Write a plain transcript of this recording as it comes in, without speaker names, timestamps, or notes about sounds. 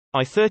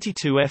I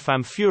 32F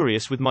am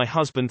furious with my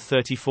husband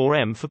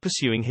 34M for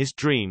pursuing his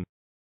dream.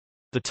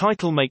 The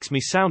title makes me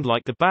sound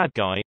like the bad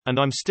guy, and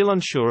I'm still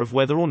unsure of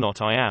whether or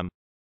not I am.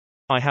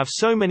 I have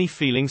so many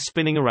feelings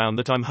spinning around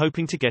that I'm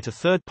hoping to get a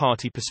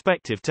third-party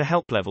perspective to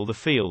help level the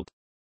field.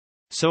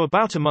 So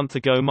about a month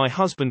ago my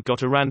husband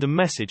got a random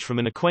message from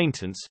an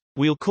acquaintance,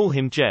 we'll call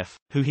him Jeff,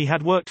 who he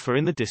had worked for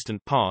in the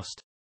distant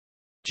past.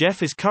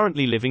 Jeff is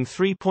currently living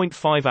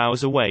 3.5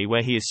 hours away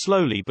where he is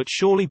slowly but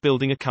surely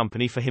building a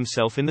company for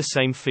himself in the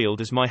same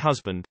field as my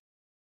husband.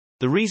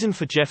 The reason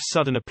for Jeff's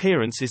sudden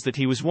appearance is that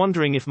he was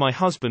wondering if my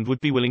husband would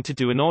be willing to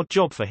do an odd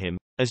job for him,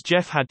 as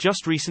Jeff had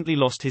just recently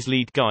lost his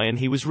lead guy and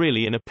he was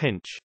really in a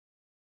pinch.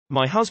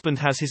 My husband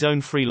has his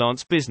own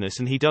freelance business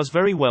and he does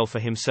very well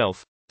for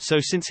himself, so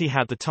since he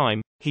had the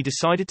time, he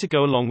decided to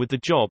go along with the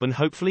job and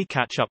hopefully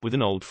catch up with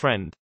an old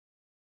friend.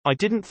 I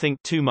didn't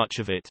think too much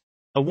of it.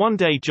 A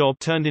one-day job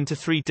turned into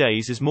 3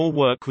 days as more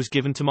work was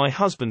given to my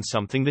husband,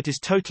 something that is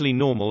totally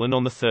normal, and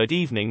on the third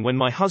evening when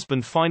my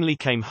husband finally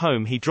came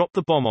home he dropped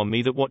the bomb on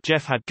me that what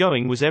Jeff had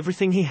going was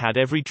everything he had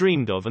ever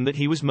dreamed of and that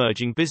he was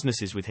merging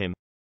businesses with him.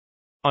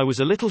 I was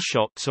a little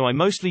shocked, so I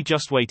mostly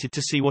just waited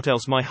to see what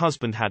else my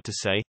husband had to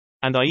say,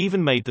 and I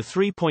even made the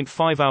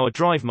 3.5-hour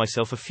drive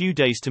myself a few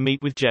days to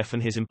meet with Jeff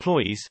and his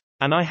employees,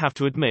 and I have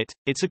to admit,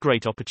 it's a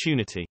great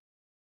opportunity.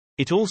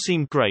 It all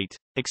seemed great,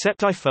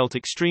 except I felt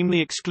extremely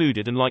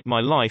excluded and like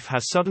my life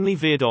has suddenly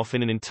veered off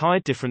in an entire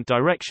different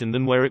direction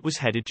than where it was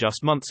headed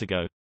just months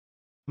ago.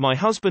 My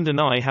husband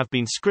and I have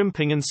been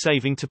scrimping and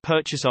saving to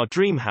purchase our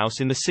dream house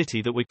in the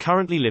city that we're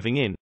currently living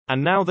in,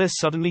 and now there's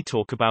suddenly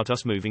talk about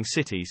us moving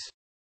cities.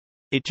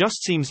 It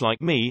just seems like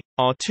me,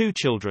 our 2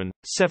 children,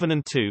 7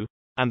 and 2,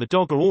 and the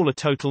dog are all a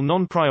total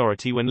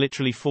non-priority when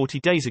literally 40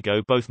 days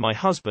ago both my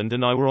husband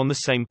and I were on the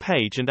same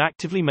page and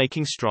actively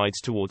making strides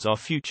towards our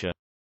future.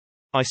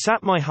 I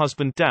sat my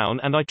husband down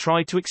and I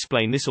tried to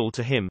explain this all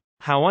to him,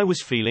 how I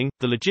was feeling,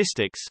 the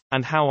logistics,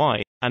 and how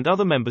I, and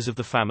other members of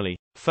the family,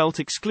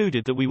 felt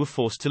excluded that we were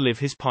forced to live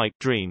his pipe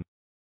dream.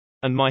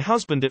 And my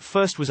husband at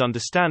first was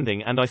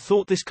understanding, and I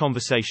thought this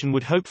conversation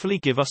would hopefully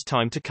give us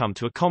time to come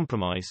to a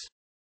compromise.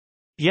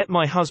 Yet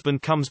my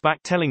husband comes back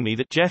telling me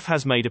that Jeff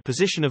has made a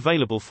position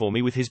available for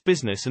me with his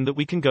business and that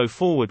we can go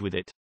forward with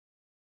it.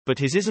 But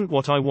his isn't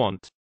what I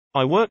want.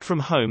 I work from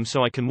home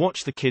so I can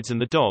watch the kids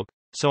and the dog,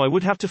 so I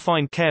would have to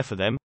find care for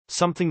them,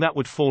 something that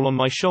would fall on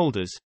my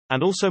shoulders,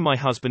 and also my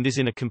husband is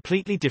in a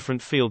completely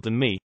different field than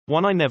me,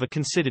 one I never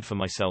considered for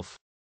myself.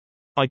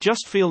 I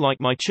just feel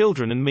like my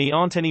children and me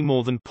aren't any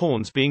more than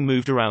pawns being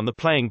moved around the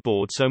playing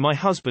board so my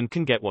husband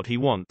can get what he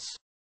wants.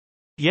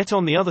 Yet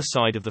on the other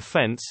side of the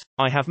fence,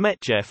 I have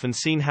met Jeff and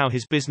seen how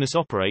his business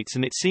operates,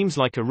 and it seems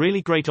like a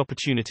really great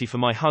opportunity for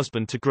my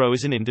husband to grow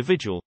as an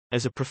individual,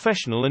 as a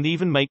professional, and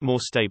even make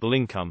more stable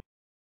income.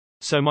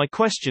 So my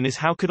question is,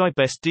 how could I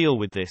best deal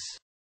with this?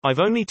 I've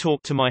only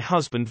talked to my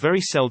husband very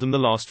seldom the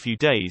last few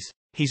days,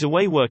 he's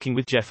away working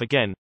with Jeff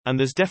again, and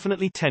there's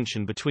definitely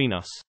tension between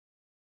us.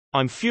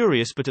 I'm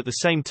furious, but at the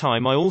same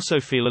time I also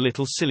feel a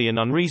little silly and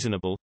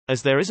unreasonable,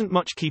 as there isn't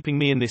much keeping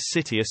me in this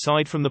city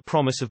aside from the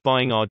promise of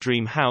buying our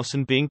dream house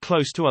and being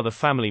close to other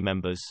family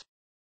members.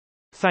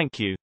 Thank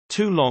you.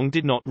 Too long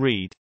did not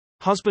read.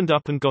 Husband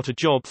up and got a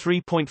job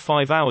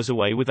 3.5 hours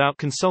away without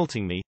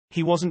consulting me,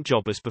 he wasn't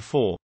jobless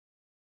before.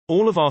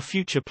 All of our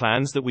future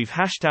plans that we've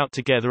hashed out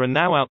together are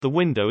now out the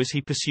window as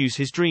he pursues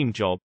his dream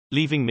job,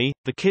 leaving me,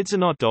 the kids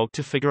and our dog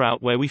to figure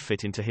out where we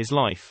fit into his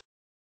life.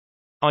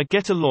 I'd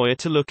get a lawyer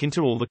to look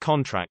into all the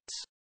contracts.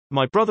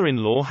 My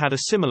brother-in-law had a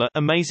similar,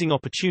 amazing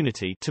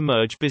opportunity to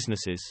merge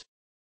businesses.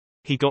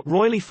 He got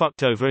royally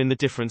fucked over in the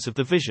difference of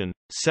the vision,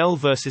 sell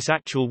versus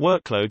actual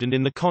workload, and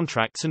in the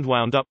contracts, and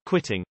wound up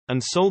quitting,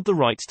 and sold the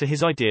rights to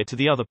his idea to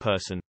the other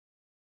person.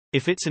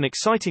 If it's an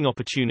exciting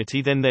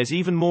opportunity, then there's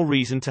even more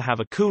reason to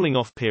have a cooling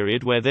off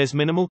period where there's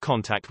minimal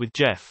contact with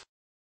Jeff.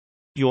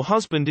 Your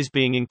husband is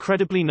being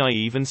incredibly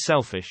naive and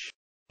selfish.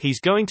 He's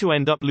going to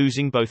end up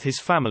losing both his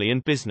family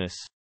and business.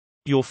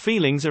 Your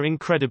feelings are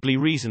incredibly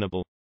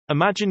reasonable.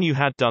 Imagine you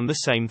had done the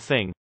same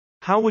thing.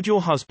 How would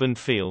your husband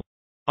feel?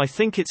 I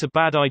think it's a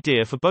bad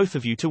idea for both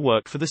of you to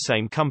work for the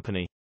same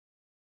company.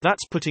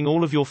 That's putting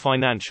all of your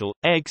financial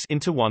eggs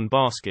into one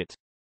basket.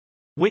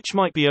 Which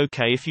might be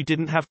okay if you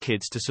didn't have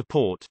kids to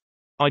support.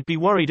 I'd be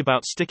worried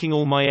about sticking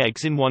all my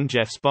eggs in one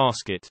Jeff's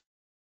basket.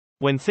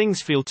 When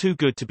things feel too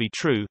good to be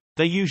true,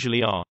 they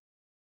usually are.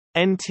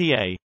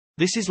 NTA.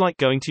 This is like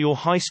going to your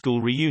high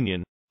school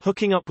reunion,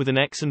 hooking up with an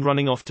ex and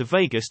running off to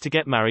Vegas to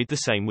get married the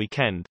same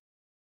weekend.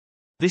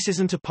 This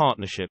isn't a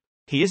partnership.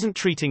 He isn't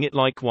treating it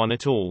like one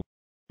at all.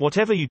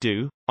 Whatever you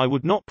do, I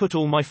would not put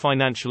all my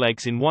financial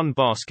eggs in one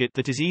basket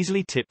that is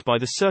easily tipped by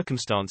the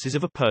circumstances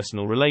of a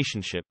personal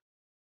relationship.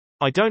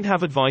 I don't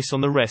have advice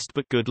on the rest,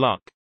 but good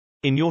luck.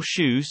 In your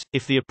shoes,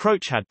 if the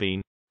approach had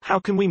been, how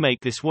can we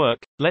make this work,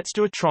 let's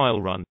do a trial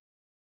run,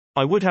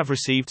 I would have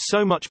received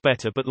so much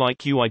better, but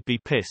like you, I'd be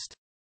pissed.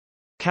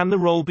 Can the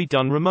role be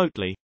done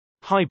remotely?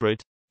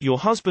 Hybrid. Your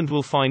husband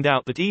will find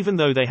out that even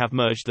though they have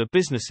merged their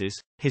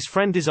businesses, his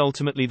friend is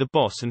ultimately the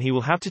boss and he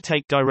will have to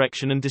take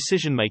direction and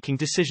decision-making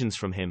decisions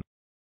from him.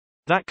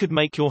 That could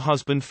make your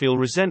husband feel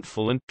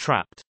resentful and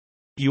trapped.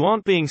 You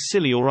aren't being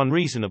silly or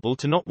unreasonable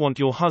to not want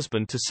your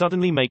husband to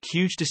suddenly make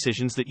huge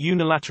decisions that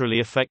unilaterally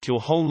affect your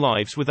whole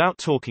lives without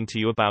talking to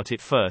you about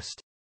it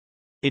first.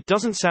 It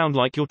doesn't sound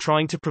like you're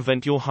trying to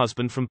prevent your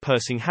husband from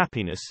pursuing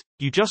happiness,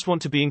 you just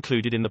want to be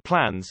included in the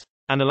plans,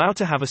 and allowed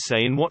to have a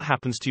say in what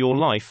happens to your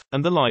life,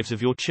 and the lives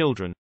of your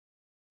children.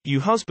 You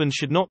husband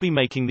should not be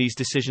making these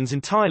decisions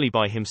entirely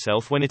by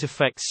himself when it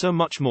affects so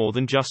much more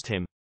than just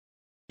him.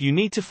 You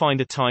need to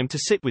find a time to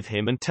sit with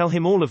him and tell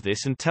him all of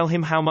this and tell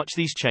him how much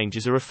these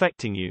changes are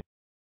affecting you.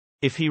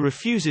 If he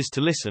refuses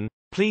to listen,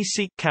 please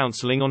seek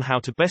counseling on how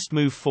to best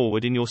move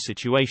forward in your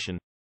situation.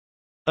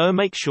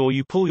 Make sure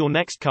you pull your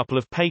next couple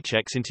of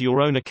paychecks into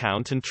your own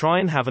account and try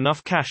and have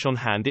enough cash on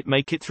hand it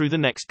make it through the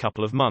next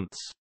couple of months.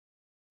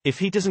 If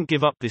he doesn't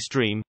give up this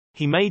dream,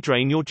 he may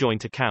drain your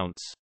joint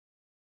accounts.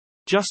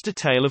 Just a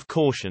tale of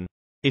caution.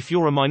 If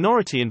you're a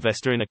minority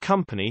investor in a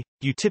company,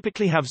 you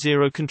typically have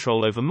zero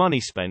control over money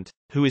spent,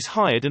 who is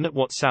hired and at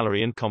what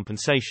salary and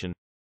compensation.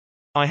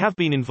 I have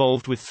been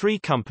involved with 3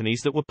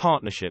 companies that were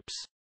partnerships.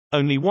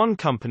 Only one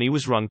company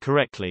was run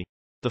correctly.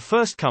 The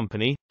first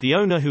company, the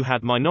owner who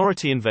had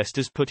minority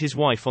investors put his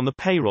wife on the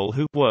payroll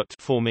who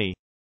worked for me.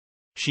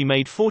 She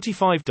made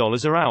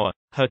 $45 an hour,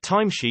 her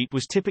timesheet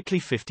was typically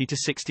 50 to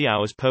 60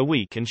 hours per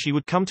week and she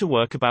would come to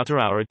work about an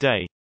hour a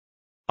day.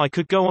 I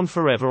could go on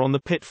forever on the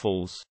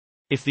pitfalls.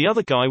 If the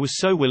other guy was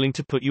so willing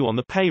to put you on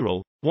the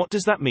payroll, what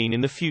does that mean in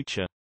the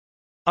future?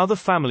 Other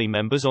family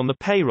members on the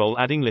payroll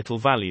adding little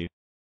value.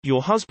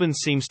 Your husband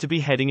seems to be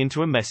heading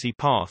into a messy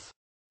path.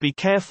 Be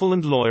careful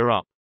and lawyer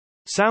up.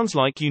 Sounds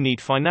like you need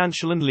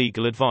financial and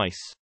legal advice.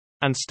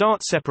 And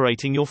start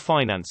separating your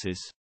finances.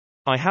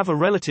 I have a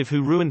relative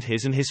who ruined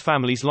his and his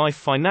family's life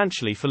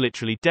financially for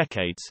literally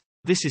decades.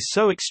 This is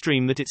so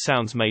extreme that it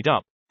sounds made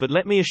up. But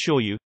let me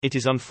assure you, it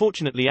is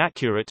unfortunately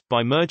accurate,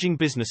 by merging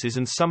businesses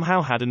and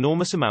somehow had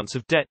enormous amounts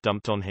of debt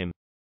dumped on him.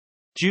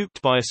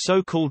 Duped by a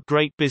so-called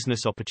great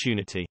business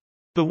opportunity.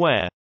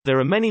 Beware. There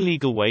are many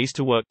legal ways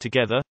to work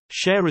together,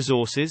 share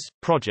resources,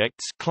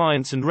 projects,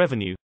 clients and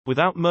revenue,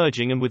 without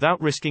merging and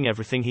without risking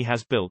everything he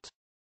has built.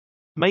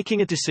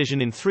 Making a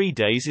decision in 3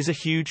 days is a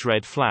huge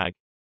red flag.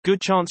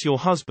 Good chance your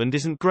husband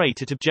isn't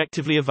great at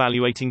objectively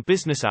evaluating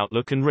business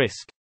outlook and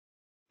risk.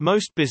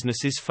 Most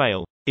businesses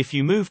fail. If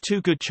you move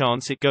too good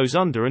chance it goes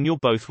under and you're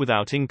both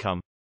without income.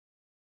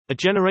 A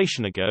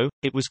generation ago,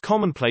 it was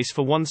commonplace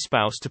for one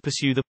spouse to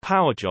pursue the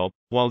power job,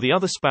 while the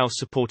other spouse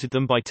supported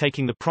them by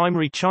taking the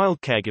primary child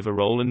caregiver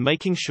role and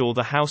making sure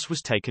the house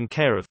was taken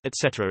care of,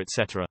 etc.,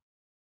 etc.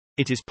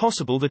 It is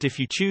possible that if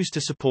you choose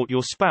to support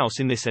your spouse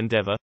in this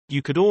endeavor,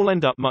 you could all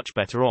end up much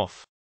better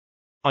off.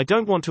 I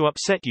don't want to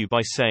upset you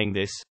by saying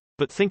this,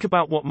 but think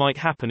about what might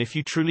happen if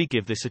you truly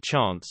give this a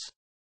chance.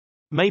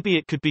 Maybe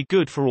it could be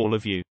good for all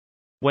of you.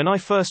 When I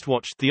first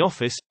watched The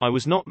Office, I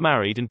was not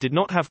married and did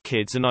not have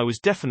kids and I was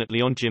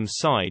definitely on Jim's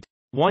side.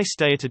 Why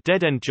stay at a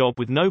dead-end job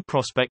with no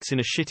prospects in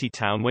a shitty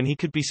town when he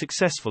could be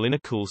successful in a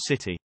cool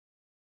city?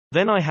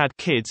 Then I had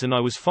kids and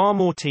I was far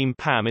more Team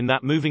Pam in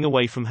that moving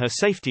away from her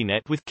safety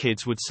net with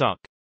kids would suck.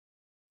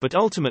 But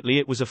ultimately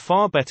it was a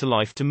far better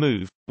life to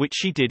move, which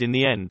she did in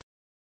the end.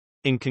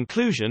 In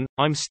conclusion,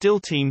 I'm still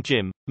Team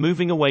Jim.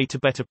 Moving away to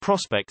better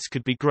prospects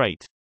could be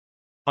great.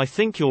 I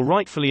think you're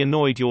rightfully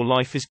annoyed your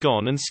life is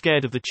gone and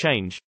scared of the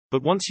change,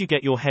 but once you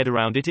get your head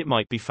around it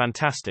might be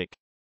fantastic.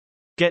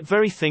 Get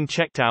very thing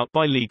checked out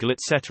by legal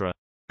etc.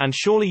 And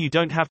surely you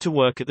don't have to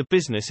work at the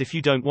business if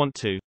you don't want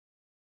to.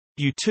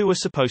 You two are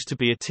supposed to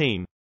be a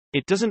team.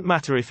 It doesn't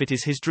matter if it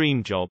is his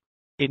dream job.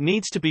 It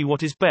needs to be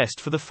what is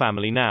best for the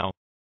family now.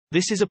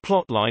 This is a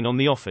plot line on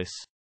The Office.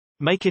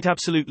 Make it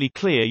absolutely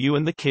clear you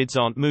and the kids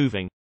aren't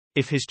moving.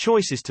 If his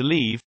choice is to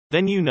leave,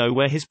 then you know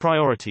where his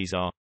priorities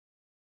are.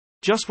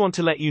 Just want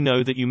to let you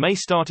know that you may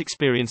start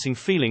experiencing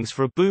feelings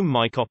for a boom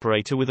mic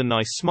operator with a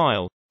nice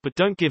smile, but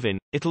don't give in,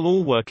 it'll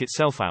all work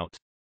itself out.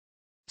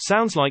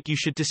 Sounds like you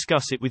should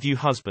discuss it with your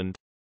husband.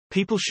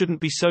 People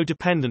shouldn't be so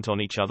dependent on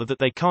each other that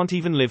they can't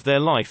even live their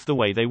life the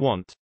way they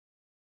want.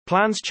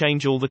 Plans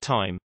change all the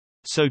time.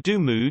 So do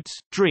moods,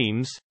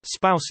 dreams,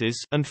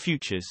 spouses, and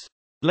futures.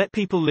 Let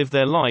people live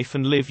their life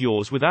and live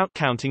yours without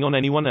counting on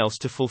anyone else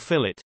to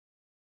fulfill it.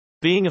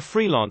 Being a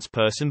freelance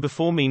person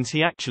before means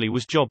he actually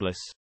was jobless.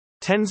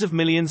 Tens of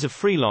millions of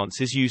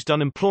freelancers used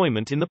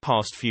unemployment in the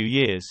past few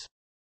years.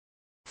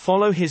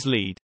 Follow his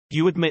lead.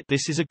 You admit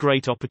this is a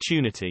great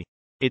opportunity.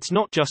 It's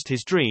not just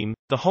his dream,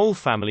 the whole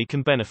family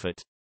can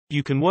benefit.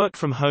 You can work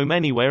from home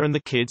anywhere and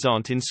the kids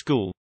aren't in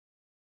school.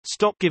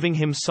 Stop giving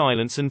him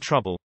silence and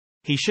trouble.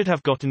 He should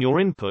have gotten your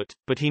input,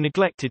 but he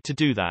neglected to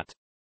do that.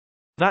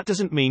 That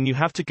doesn't mean you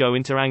have to go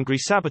into angry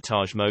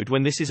sabotage mode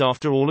when this is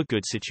after all a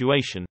good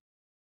situation.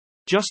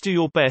 Just do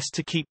your best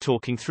to keep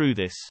talking through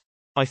this.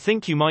 I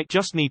think you might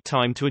just need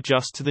time to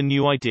adjust to the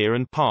new idea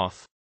and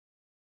path.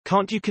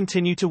 Can't you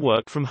continue to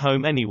work from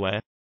home anywhere?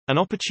 An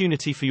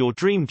opportunity for your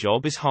dream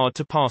job is hard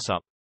to pass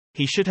up.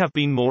 He should have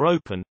been more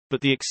open,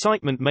 but the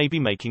excitement may be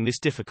making this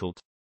difficult.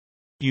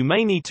 You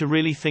may need to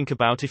really think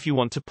about if you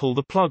want to pull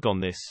the plug on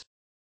this.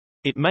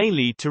 It may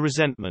lead to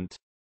resentment.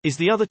 Is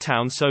the other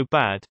town so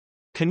bad?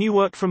 Can you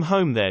work from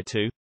home there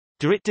too?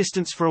 Do it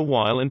distance for a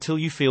while until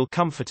you feel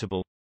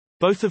comfortable.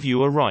 Both of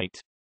you are right.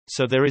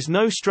 So there is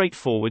no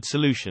straightforward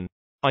solution.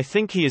 I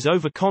think he is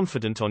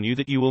overconfident on you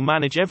that you will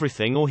manage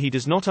everything, or he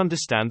does not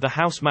understand the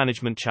house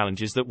management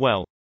challenges that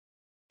well.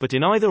 But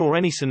in either or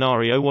any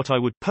scenario, what I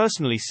would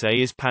personally say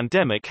is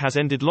pandemic has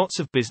ended lots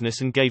of business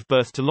and gave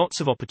birth to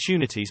lots of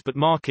opportunities, but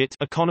market,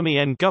 economy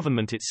and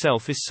government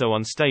itself is so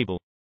unstable.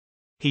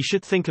 He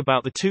should think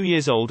about the 2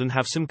 years old and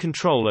have some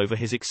control over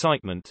his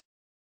excitement.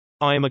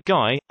 I am a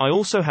guy, I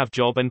also have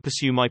job and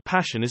pursue my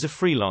passion as a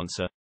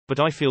freelancer, but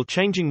I feel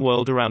changing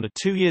world around a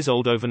 2 years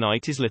old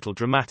overnight is little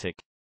dramatic.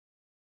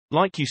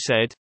 Like you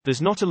said,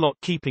 there's not a lot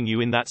keeping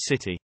you in that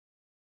city.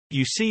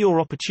 You see your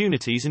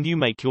opportunities and you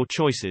make your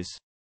choices.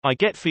 I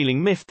get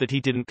feeling miffed that he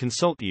didn't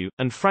consult you,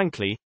 and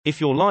frankly,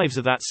 if your lives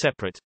are that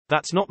separate,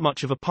 that's not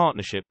much of a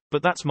partnership,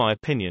 but that's my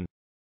opinion.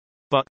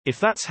 But, if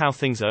that's how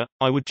things are,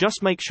 I would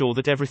just make sure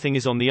that everything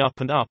is on the up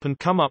and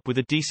come up with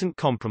a decent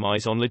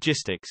compromise on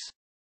logistics.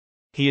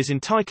 He is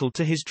entitled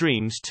to his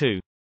dreams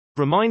too.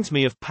 Reminds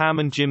me of Pam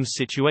and Jim's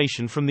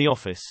situation from The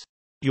Office.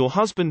 Your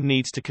husband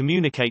needs to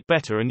communicate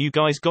better and you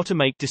guys gotta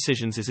make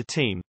decisions as a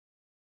team.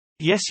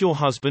 Yes, your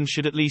husband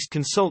should at least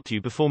consult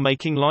you before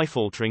making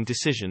life-altering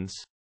decisions.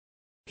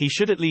 He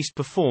should at least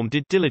perform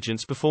due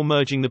diligence before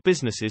merging the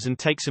businesses and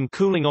take some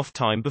cooling off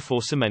time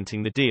before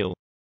cementing the deal.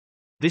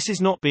 This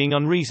is not being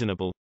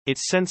unreasonable.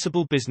 It's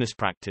sensible business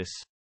practice.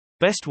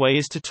 Best way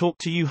is to talk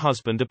to your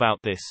husband about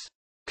this.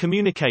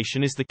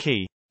 Communication is the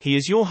key. He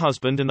is your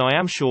husband and I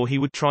am sure he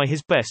would try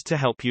his best to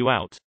help you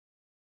out.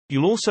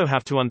 You'll also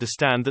have to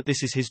understand that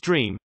this is his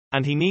dream,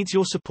 and he needs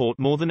your support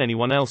more than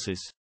anyone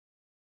else's.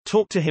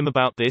 Talk to him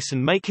about this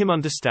and make him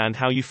understand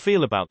how you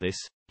feel about this.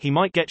 He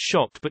might get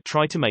shocked, but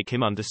try to make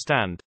him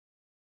understand.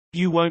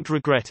 You won't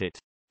regret it.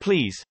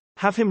 Please,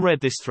 have him read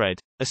this thread,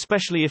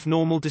 especially if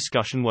normal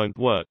discussion won't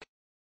work.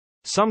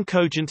 Some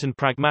cogent and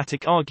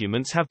pragmatic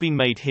arguments have been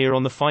made here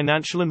on the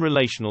financial and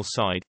relational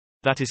side.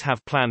 That is,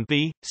 have plan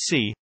B,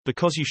 C,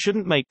 because you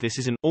shouldn't make this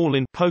as an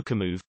all-in poker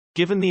move,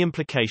 given the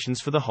implications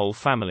for the whole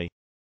family.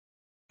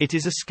 It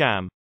is a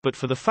scam. But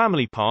for the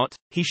family part,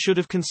 he should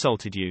have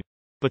consulted you.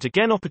 But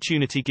again,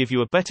 opportunity give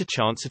you a better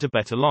chance at a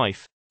better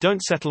life.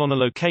 Don't settle on a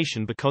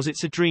location because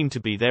it's a dream to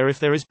be there if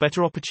there is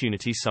better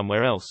opportunity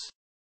somewhere else.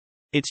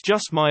 It's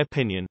just my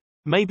opinion.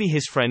 Maybe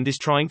his friend is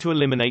trying to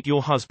eliminate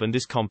your husband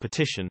as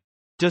competition.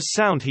 Does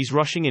sound he's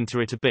rushing into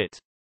it a bit.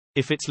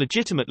 If it's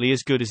legitimately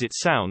as good as it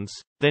sounds,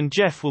 then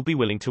Jeff will be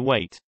willing to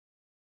wait.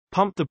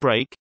 Pump the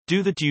brake,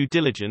 do the due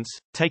diligence,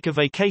 take a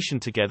vacation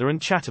together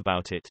and chat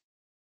about it.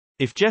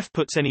 If Jeff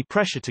puts any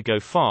pressure to go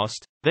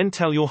fast, then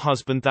tell your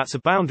husband that's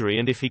a boundary,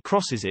 and if he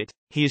crosses it,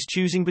 he is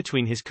choosing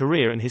between his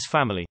career and his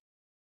family.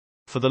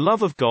 For the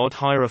love of God,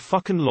 hire a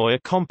fucking lawyer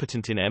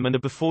competent in M&A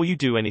before you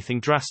do anything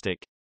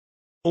drastic.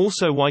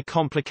 Also, why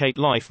complicate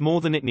life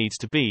more than it needs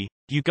to be?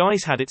 You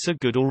guys had it so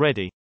good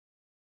already.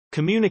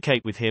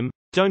 Communicate with him,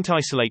 don't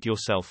isolate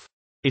yourself.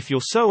 If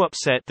you're so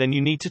upset, then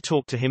you need to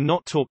talk to him,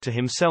 not talk to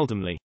him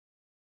seldomly.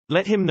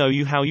 Let him know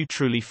how you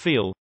truly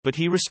feel, but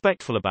be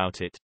respectful about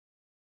it.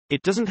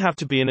 It doesn't have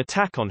to be an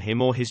attack on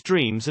him or his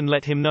dreams, and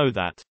let him know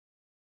that.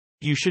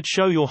 You should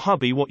show your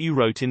hubby what you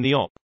wrote in the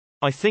op.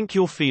 I think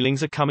your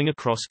feelings are coming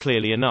across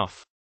clearly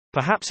enough.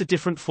 Perhaps a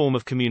different form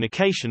of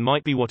communication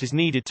might be what is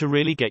needed to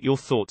really get your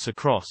thoughts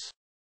across.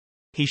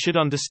 He should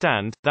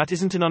understand, that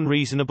isn't an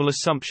unreasonable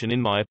assumption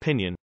in my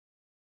opinion.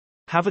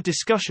 Have a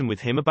discussion with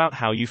him about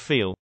how you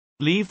feel.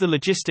 Leave the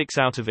logistics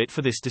out of it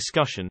for this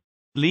discussion.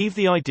 Leave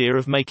the idea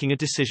of making a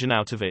decision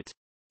out of it.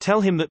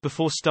 Tell him that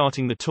before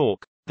starting the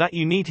talk, that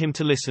you need him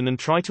to listen and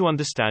try to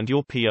understand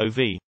your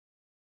POV.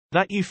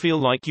 That you feel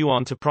like you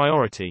aren't a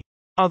priority.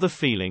 Other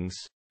feelings.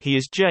 He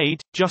is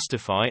Jade,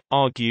 justify,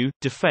 argue,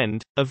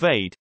 defend,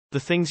 evade the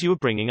things you are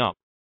bringing up.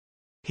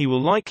 He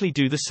will likely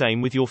do the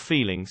same with your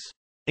feelings.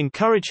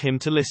 Encourage him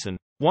to listen.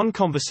 One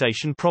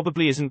conversation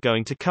probably isn't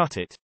going to cut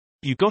it.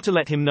 You gotta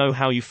let him know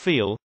how you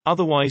feel,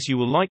 otherwise you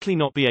will likely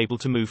not be able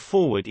to move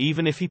forward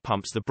even if he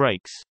pumps the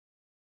brakes.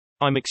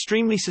 I'm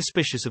extremely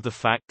suspicious of the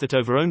fact that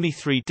over only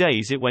 3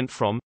 days it went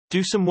from,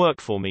 do some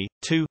work for me,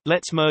 to,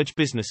 let's merge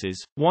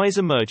businesses. Why is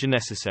a merger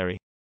necessary?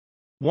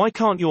 Why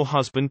can't your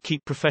husband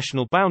keep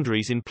professional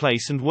boundaries in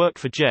place and work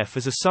for Jeff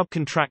as a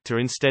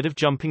subcontractor instead of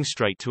jumping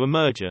straight to a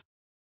merger?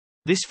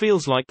 This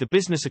feels like the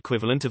business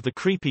equivalent of the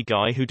creepy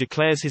guy who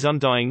declares his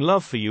undying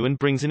love for you and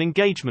brings an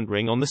engagement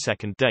ring on the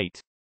second date.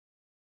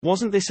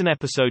 Wasn't this an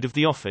episode of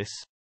The Office?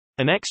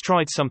 An ex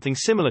tried something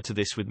similar to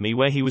this with me,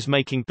 where he was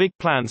making big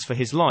plans for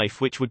his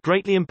life which would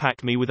greatly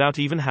impact me without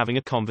even having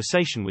a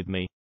conversation with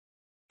me.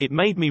 It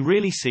made me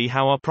really see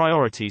how our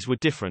priorities were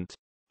different.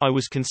 I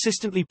was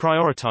consistently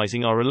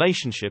prioritizing our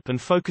relationship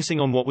and focusing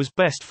on what was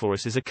best for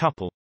us as a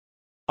couple.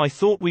 I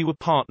thought we were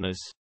partners.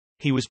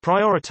 He was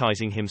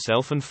prioritizing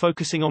himself and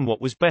focusing on what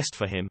was best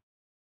for him.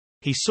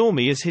 He saw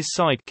me as his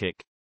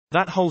sidekick.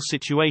 That whole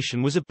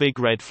situation was a big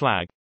red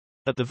flag.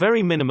 At the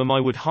very minimum,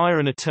 I would hire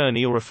an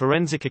attorney or a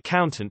forensic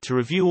accountant to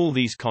review all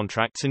these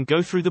contracts and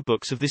go through the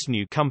books of this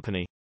new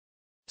company.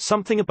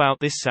 Something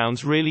about this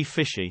sounds really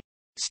fishy.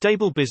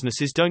 Stable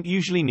businesses don't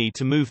usually need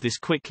to move this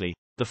quickly.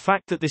 The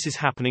fact that this is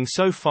happening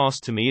so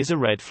fast to me is a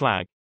red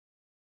flag.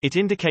 It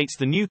indicates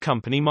the new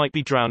company might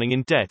be drowning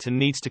in debt and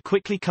needs to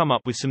quickly come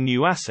up with some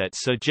new assets,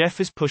 so Jeff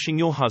is pushing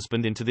your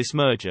husband into this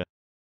merger.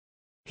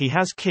 He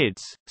has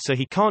kids, so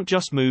he can't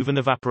just move and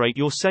evaporate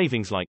your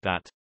savings like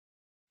that.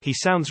 He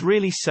sounds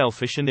really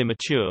selfish and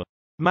immature.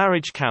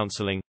 Marriage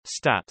counseling,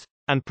 stat.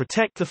 And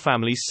protect the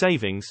family's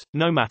savings,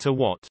 no matter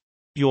what.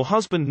 Your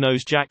husband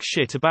knows jack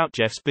shit about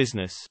Jeff's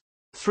business.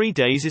 3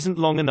 days isn't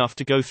long enough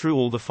to go through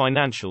all the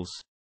financials.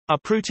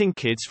 Uprooting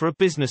kids for a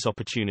business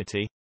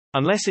opportunity?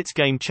 Unless it's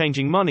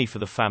game-changing money for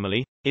the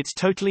family, it's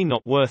totally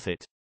not worth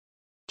it.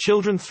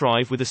 Children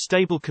thrive with a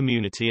stable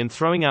community, and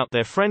throwing out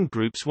their friend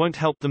groups won't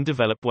help them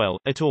develop well,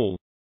 at all.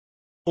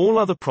 All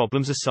other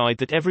problems aside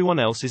that everyone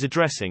else is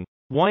addressing,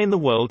 why in the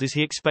world is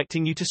he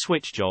expecting you to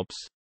switch jobs?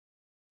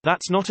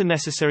 That's not a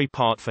necessary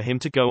part for him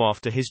to go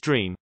after his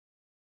dream.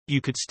 You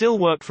could still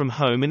work from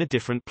home in a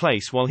different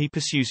place while he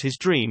pursues his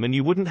dream, and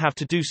you wouldn't have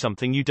to do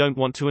something you don't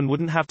want to and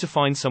wouldn't have to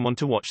find someone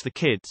to watch the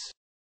kids.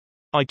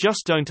 I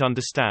just don't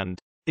understand.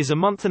 Is a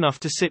month enough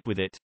to sit with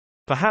it?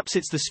 Perhaps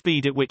it's the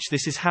speed at which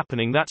this is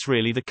happening that's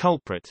really the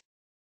culprit.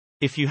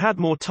 If you had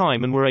more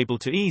time and were able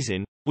to ease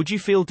in, would you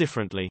feel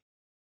differently?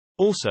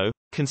 Also,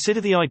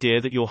 consider the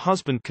idea that your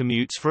husband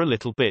commutes for a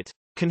little bit.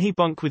 Can he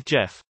bunk with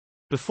Jeff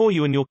before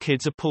you and your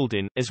kids are pulled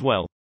in, as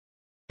well?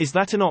 Is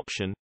that an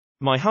option?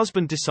 My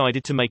husband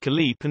decided to make a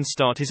leap and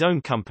start his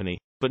own company,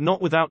 but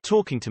not without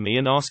talking to me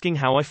and asking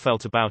how I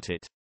felt about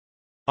it.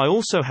 I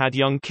also had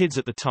young kids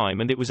at the time,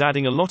 and it was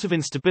adding a lot of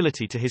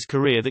instability to his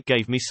career that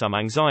gave me some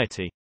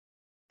anxiety.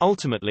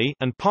 Ultimately,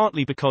 and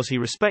partly because he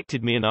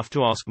respected me enough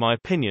to ask my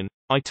opinion,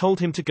 I told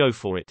him to go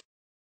for it.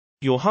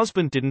 Your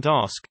husband didn't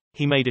ask.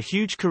 He made a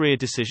huge career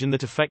decision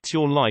that affects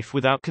your life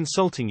without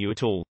consulting you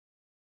at all.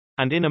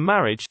 And in a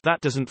marriage,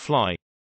 that doesn't fly.